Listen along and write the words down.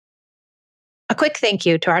quick thank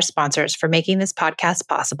you to our sponsors for making this podcast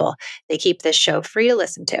possible. They keep this show free to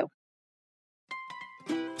listen to.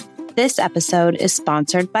 This episode is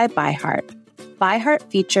sponsored by ByHeart. ByHeart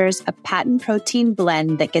features a patent protein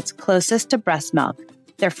blend that gets closest to breast milk.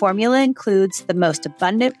 Their formula includes the most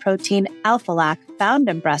abundant protein, alpha-lac, found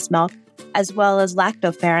in breast milk, as well as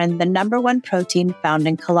lactoferrin, the number one protein found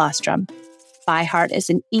in colostrum. ByHeart is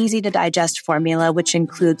an easy-to-digest formula which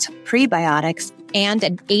includes prebiotics and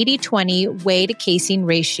an 80-20 whey to casein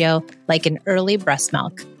ratio like in early breast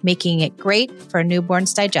milk, making it great for a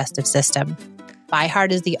newborn's digestive system.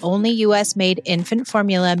 ByHeart is the only U.S.-made infant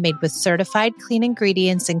formula made with certified clean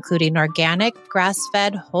ingredients, including organic,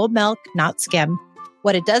 grass-fed, whole milk, not skim.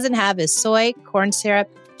 What it doesn't have is soy, corn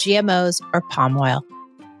syrup, GMOs, or palm oil.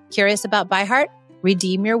 Curious about ByHeart?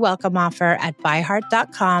 Redeem your welcome offer at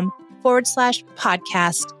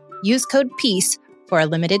byheart.com/podcast. Use code PEACE for a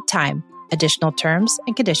limited time. Additional terms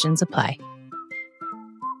and conditions apply.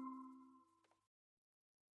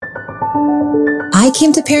 I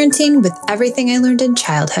came to parenting with everything I learned in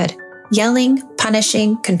childhood: yelling,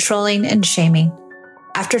 punishing, controlling, and shaming.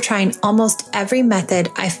 After trying almost every method,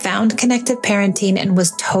 I found connected parenting and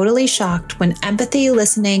was totally shocked when empathy,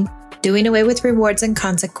 listening, doing away with rewards and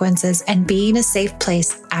consequences, and being a safe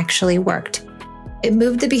place actually worked. It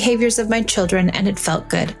moved the behaviors of my children, and it felt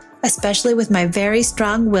good, especially with my very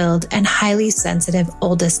strong-willed and highly sensitive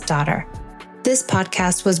oldest daughter. This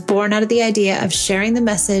podcast was born out of the idea of sharing the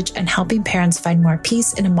message and helping parents find more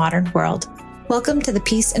peace in a modern world. Welcome to the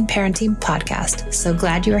Peace in Parenting podcast. So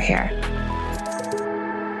glad you are here.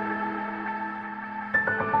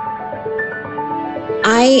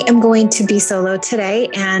 I am going to be solo today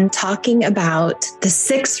and talking about the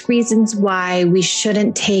 6 reasons why we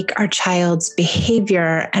shouldn't take our child's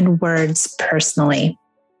behavior and words personally.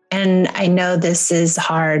 And I know this is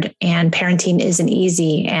hard, and parenting isn't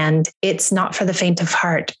easy, and it's not for the faint of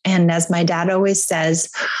heart. And as my dad always says,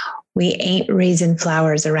 we ain't raising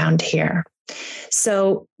flowers around here.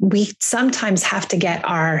 So we sometimes have to get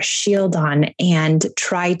our shield on and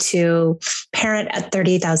try to parent at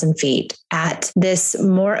 30,000 feet at this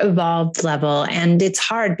more evolved level. And it's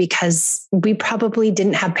hard because we probably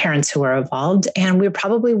didn't have parents who were evolved, and we're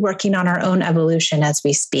probably working on our own evolution as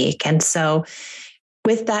we speak. And so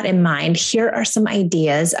with that in mind, here are some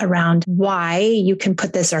ideas around why you can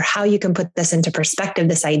put this, or how you can put this into perspective,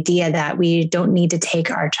 this idea that we don't need to take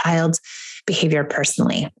our child's behavior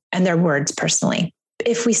personally and their words personally.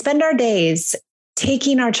 If we spend our days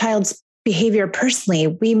taking our child's behavior personally,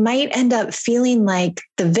 we might end up feeling like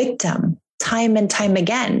the victim time and time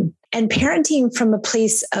again. And parenting from a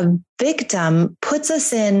place of victim puts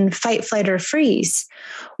us in fight, flight, or freeze,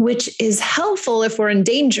 which is helpful if we're in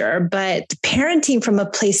danger. But parenting from a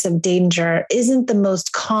place of danger isn't the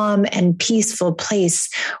most calm and peaceful place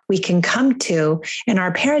we can come to in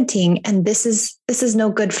our parenting. And this is no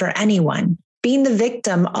good for anyone. Being the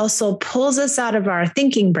victim also pulls us out of our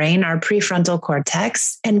thinking brain, our prefrontal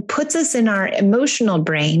cortex, and puts us in our emotional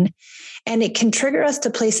brain. And it can trigger us to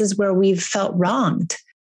places where we've felt wronged.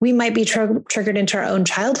 We might be triggered into our own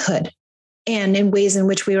childhood and in ways in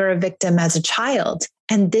which we were a victim as a child.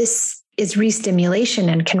 And this is re-stimulation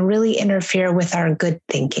and can really interfere with our good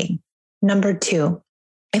thinking. Number 2,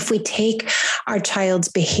 if we take our child's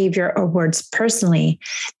behavior or words personally,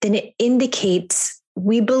 then it indicates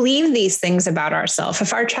we believe these things about ourselves.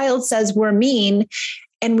 If our child says we're mean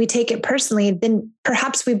and we take it personally, then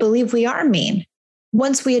perhaps we believe we are mean.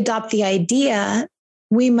 Once we adopt the idea,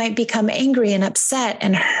 we might become angry and upset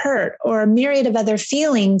and hurt, or a myriad of other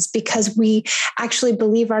feelings because we actually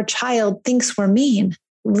believe our child thinks we're mean,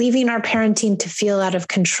 leaving our parenting to feel out of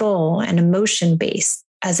control and emotion-based,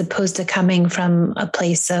 as opposed to coming from a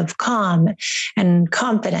place of calm and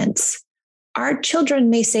confidence. Our children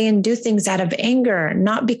may say and do things out of anger,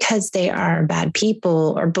 not because they are bad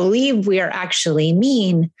people or believe we are actually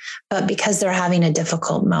mean, but because they're having a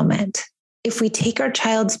difficult moment. If we take our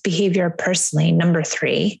child's behavior personally, number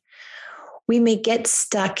 3, we may get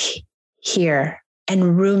stuck here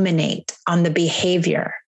and ruminate on the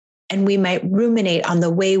behavior. And we might ruminate on the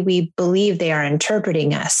way we believe they are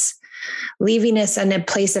interpreting us, leaving us in a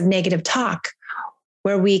place of negative talk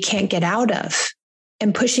where we can't get out of,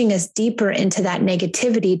 and pushing us deeper into that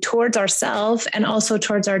negativity towards ourselves and also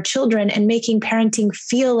towards our children, and making parenting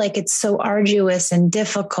feel like it's so arduous and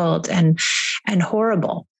difficult and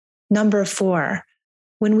horrible. Number 4,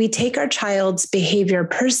 when we take our child's behavior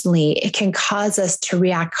personally, it can cause us to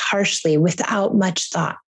react harshly without much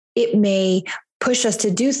thought. It may push us to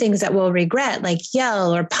do things that we'll regret, like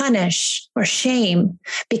yell or punish or shame,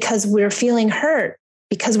 because we're feeling hurt,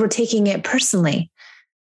 because we're taking it personally.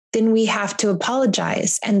 then we have to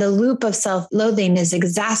apologize. And the loop of self-loathing is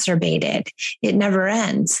exacerbated. It never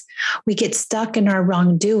ends. We get stuck in our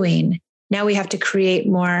wrongdoing. Now we have to create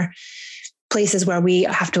more places where we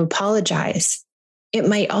have to apologize. It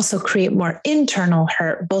might also create more internal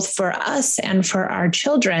hurt, both for us and for our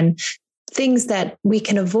children, things that we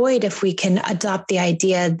can avoid if we can adopt the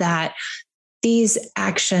idea that these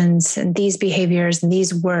actions and these behaviors and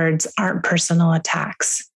these words aren't personal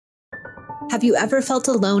attacks. Have you ever felt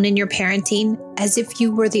alone in your parenting, as if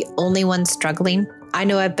you were the only one struggling? I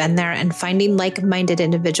know I've been there, and finding like-minded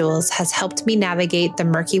individuals has helped me navigate the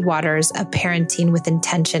murky waters of parenting with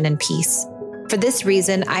intention and peace. For this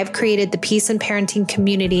reason, I've created the Peace and Parenting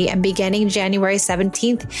community, and beginning January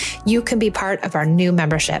 17th, you can be part of our new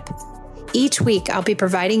membership. Each week, I'll be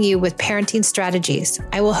providing you with parenting strategies.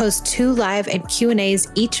 I will host 2 live and Q&As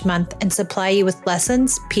each month and supply you with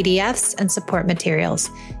lessons, PDFs, and support materials.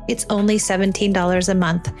 It's only $17 a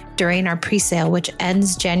month during our pre-sale, which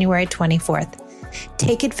ends January 24th.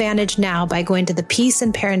 Take advantage now by going to the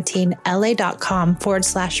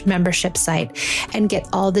peaceandparentingla.com/membership site and get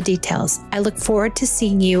all the details. I look forward to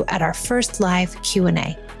seeing you at our first live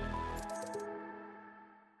Q&A.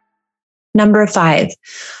 Number 5.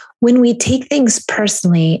 When we take things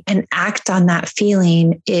personally and act on that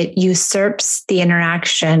feeling, it usurps the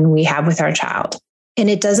interaction we have with our child.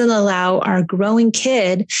 And it doesn't allow our growing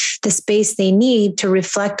kid the space they need to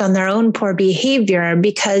reflect on their own poor behavior,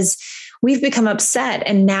 because we've become upset.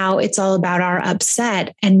 And now it's all about our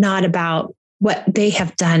upset and not about what they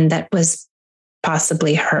have done that was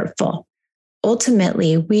possibly hurtful.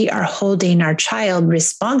 Ultimately, we are holding our child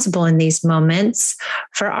responsible in these moments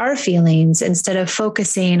for our feelings instead of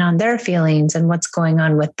focusing on their feelings and what's going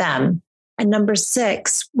on with them. And number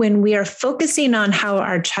 6, when we are focusing on how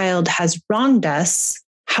our child has wronged us,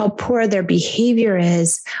 how poor their behavior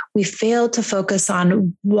is, we fail to focus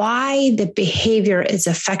on why the behavior is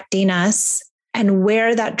affecting us and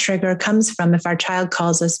where that trigger comes from. If our child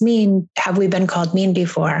calls us mean, have we been called mean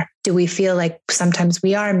before? Do we feel like sometimes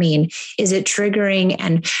we are mean? Is it triggering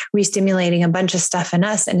and re-stimulating a bunch of stuff in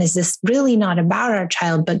us? And is this really not about our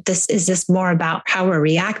child, but is this more about how we're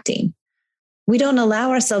reacting? We don't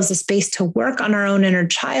allow ourselves a space to work on our own inner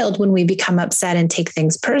child when we become upset and take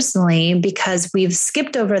things personally, because we've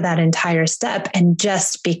skipped over that entire step and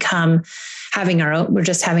just become we're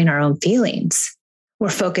just having our own feelings. We're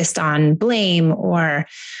focused on blame, or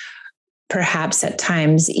perhaps at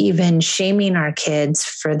times even shaming our kids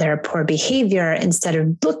for their poor behavior instead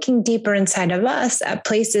of looking deeper inside of us at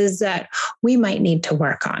places that we might need to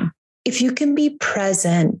work on. If you can be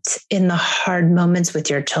present in the hard moments with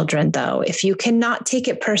your children, though, if you cannot take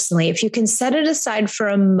it personally, if you can set it aside for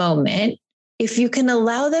a moment, if you can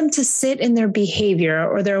allow them to sit in their behavior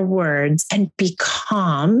or their words and be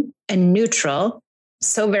calm and neutral.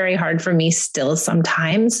 So very hard for me still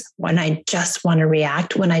sometimes, when I just want to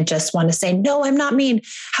react, when I just want to say, no, I'm not mean.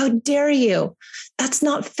 How dare you? That's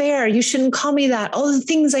not fair. You shouldn't call me that. All the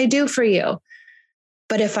things I do for you.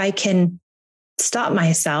 But if I can stop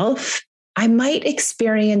myself, I might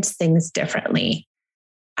experience things differently.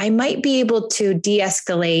 I might be able to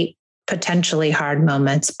de-escalate potentially hard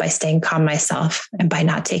moments by staying calm myself and by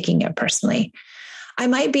not taking it personally. I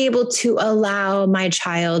might be able to allow my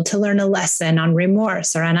child to learn a lesson on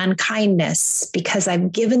remorse or on unkindness because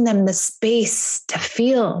I've given them the space to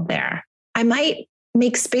feel there. I might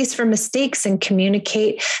make space for mistakes and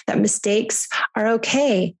communicate that mistakes are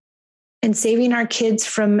okay, and saving our kids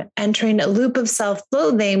from entering a loop of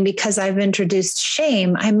self-loathing because I've introduced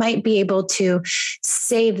shame. I might be able to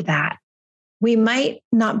save that. We might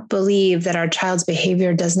not believe that our child's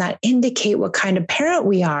behavior does not indicate what kind of parent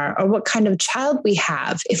we are or what kind of child we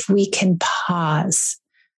have if we can pause.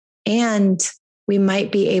 And we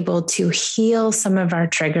might be able to heal some of our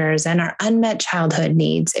triggers and our unmet childhood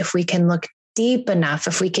needs if we can look deep enough.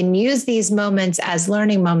 If we can use these moments as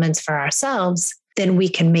learning moments for ourselves, then we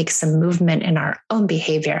can make some movement in our own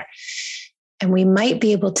behavior. And we might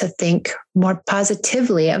be able to think more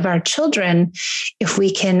positively of our children if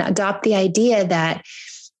we can adopt the idea that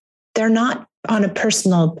they're not on a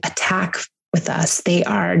personal attack with us. They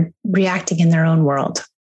are reacting in their own world.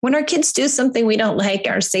 When our kids do something we don't like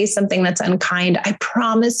or say something that's unkind, I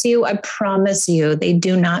promise you, they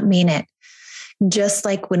do not mean it. Just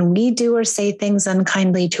like when we do or say things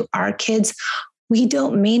unkindly to our kids, we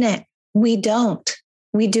don't mean it. We don't.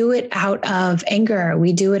 We do it out of anger.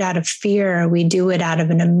 We do it out of fear. We do it out of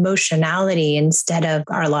an emotionality instead of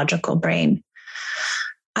our logical brain.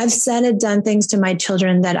 I've said and done things to my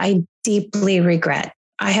children that I deeply regret.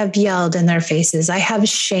 I have yelled in their faces. I have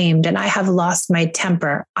shamed and I have lost my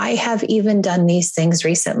temper. I have even done these things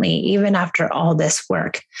recently, even after all this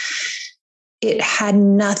work. It had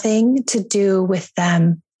nothing to do with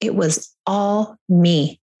them. It was all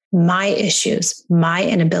me, my issues, my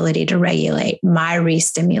inability to regulate, my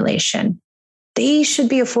re-stimulation. They should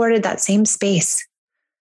be afforded that same space.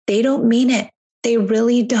 They don't mean it. They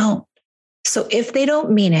really don't. So if they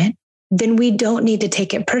don't mean it, then we don't need to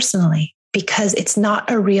take it personally because it's not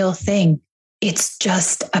a real thing. It's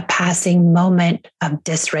just a passing moment of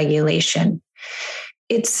dysregulation.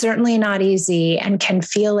 It's certainly not easy and can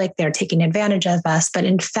feel like they're taking advantage of us, but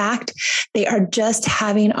in fact, they are just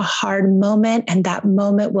having a hard moment, and that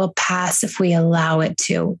moment will pass if we allow it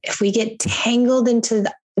to. If we get tangled into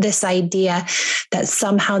this idea that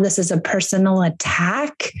somehow this is a personal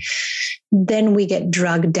attack, then we get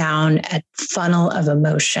drugged down a funnel of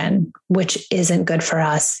emotion, which isn't good for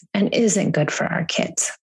us and isn't good for our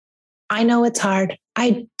kids. I know it's hard.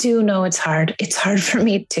 I do know it's hard. It's hard for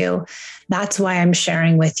me too. That's why I'm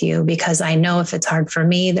sharing with you, because I know if it's hard for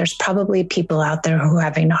me, there's probably people out there who are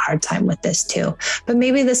having a hard time with this too. But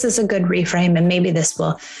maybe this is a good reframe, and maybe this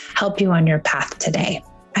will help you on your path today.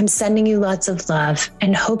 I'm sending you lots of love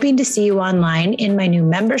and hoping to see you online in my new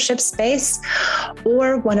membership space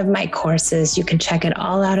or one of my courses. You can check it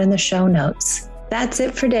all out in the show notes. That's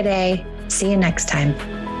it for today. See you next time.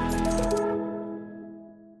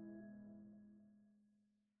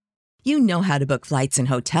 You know how to book flights and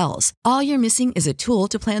hotels. All you're missing is a tool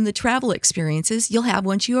to plan the travel experiences you'll have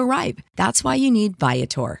once you arrive. That's why you need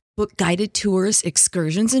Viator. Book guided tours,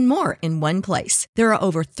 excursions, and more in one place. There are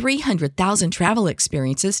over 300,000 travel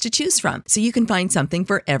experiences to choose from, so you can find something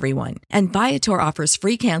for everyone. And Viator offers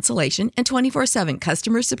free cancellation and 24/7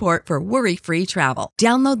 customer support for worry-free travel.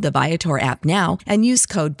 Download the Viator app now and use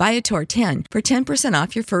code Viator10 for 10%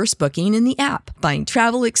 off your first booking in the app. Find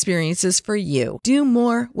travel experiences for you. Do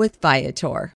more with Viator.